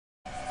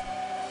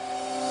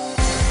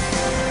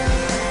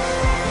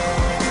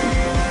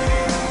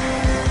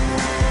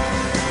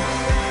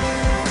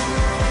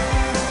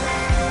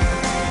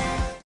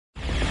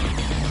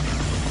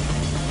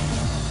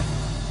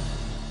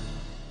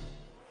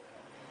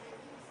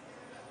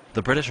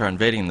The British are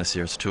invading this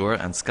year's tour,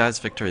 and Sky's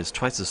victory is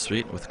twice as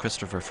sweet, with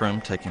Christopher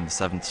Froome taking the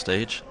 7th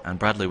stage and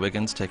Bradley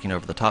Wiggins taking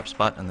over the top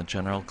spot in the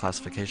general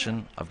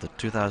classification of the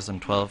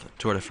 2012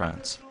 Tour de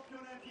France.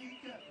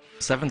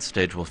 The 7th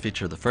stage will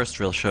feature the first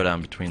real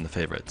showdown between the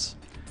favourites.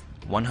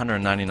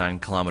 199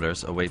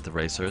 kilometers await the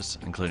racers,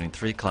 including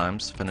 3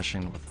 climbs,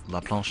 finishing with La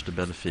Planche de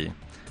Bellefille,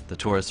 the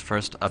tour's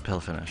first uphill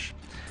finish.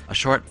 A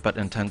short but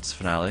intense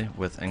finale,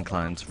 with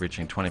inclines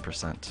reaching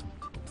 20%.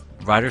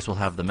 Riders will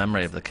have the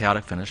memory of the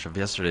chaotic finish of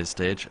yesterday's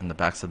stage in the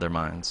backs of their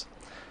minds.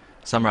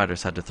 Some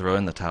riders had to throw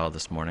in the towel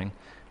this morning.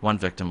 One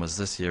victim was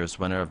this year's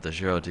winner of the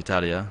Giro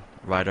d'Italia,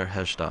 Ryder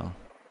Hesjedal.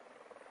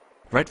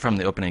 Right from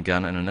the opening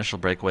gun, an initial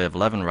breakaway of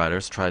 11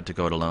 riders tried to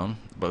go it alone,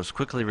 but was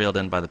quickly reeled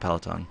in by the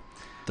peloton.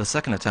 The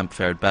second attempt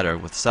fared better,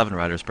 with 7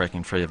 riders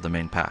breaking free of the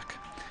main pack.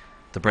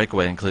 The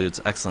breakaway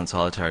includes excellent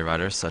solitary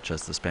riders such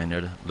as the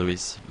Spaniard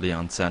Luis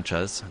Leon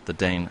Sanchez, the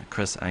Dane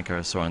Chris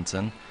Anker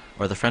Sorensen,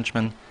 or the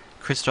Frenchman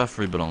Christophe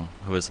Riboulon,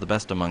 who is the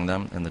best among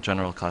them in the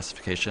general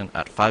classification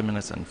at 5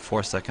 minutes and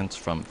 4 seconds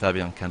from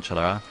Fabien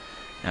Cancellara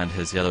and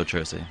his yellow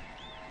jersey.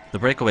 The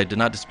breakaway did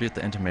not dispute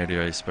the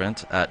intermediary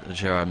sprint at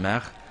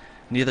Gérardmer,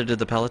 neither did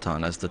the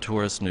peloton, as the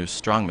Tour's new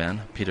strongman,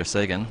 Peter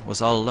Sagan,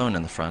 was all alone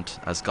in the front,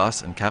 as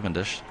Goss and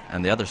Cavendish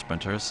and the other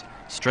sprinters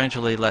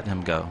strangely let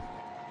him go.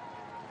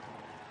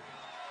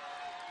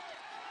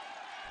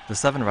 The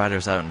 7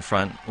 riders out in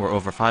front were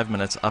over 5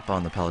 minutes up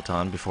on the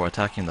peloton before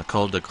attacking the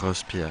Col de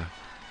Grosse-Pierre,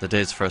 the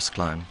day's first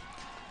climb.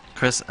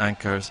 Chris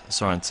Anker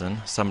Sorensen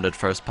summited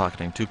first,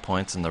 pocketing 2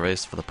 points in the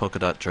race for the polka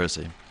dot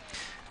jersey,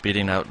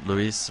 beating out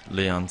Luis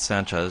Leon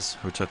Sanchez,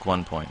 who took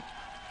 1 point.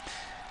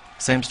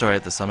 Same story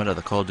at the summit of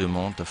the Col du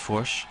Mont de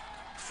Fourche,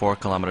 4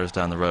 kilometers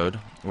down the road,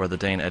 where the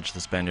Dane edged the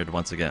Spaniard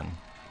once again.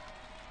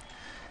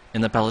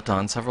 In the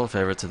peloton, several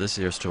favorites of this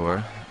year's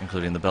tour,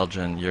 including the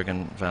Belgian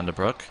Jurgen van den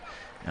Broek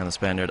and the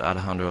Spaniard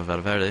Alejandro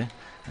Valverde,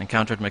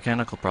 encountered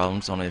mechanical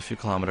problems only a few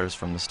kilometers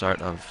from the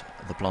start of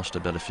the Planche de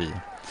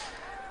Bellefille.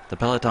 The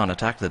peloton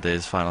attacked the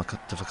day's final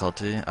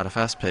difficulty at a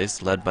fast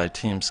pace, led by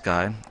Team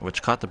Sky,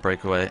 which caught the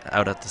breakaway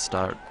out at the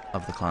start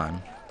of the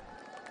climb.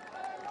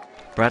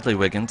 Bradley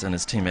Wiggins and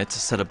his teammates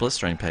set a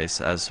blistering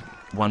pace as,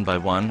 one by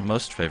one,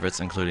 most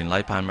favorites, including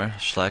Leipheimer,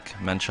 Schleck,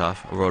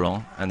 Menshoff,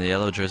 Roland, and the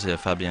yellow jersey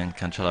of Fabien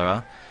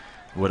Cancellara,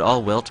 would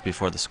all wilt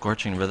before the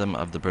scorching rhythm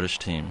of the British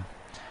team.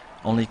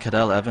 Only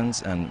Cadel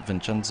Evans and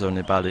Vincenzo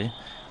Nibali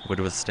would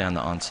withstand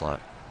the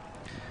onslaught.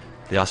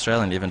 The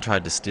Australian even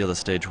tried to steal the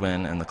stage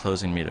win in the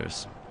closing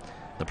meters.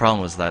 The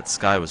problem was that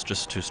Sky was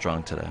just too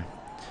strong today.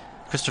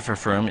 Christopher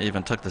Froome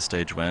even took the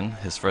stage win,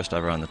 his first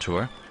ever on the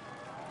tour.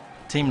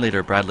 Team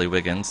leader Bradley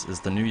Wiggins is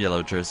the new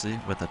yellow jersey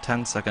with a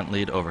 10-second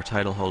lead over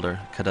title holder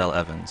Cadel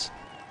Evans.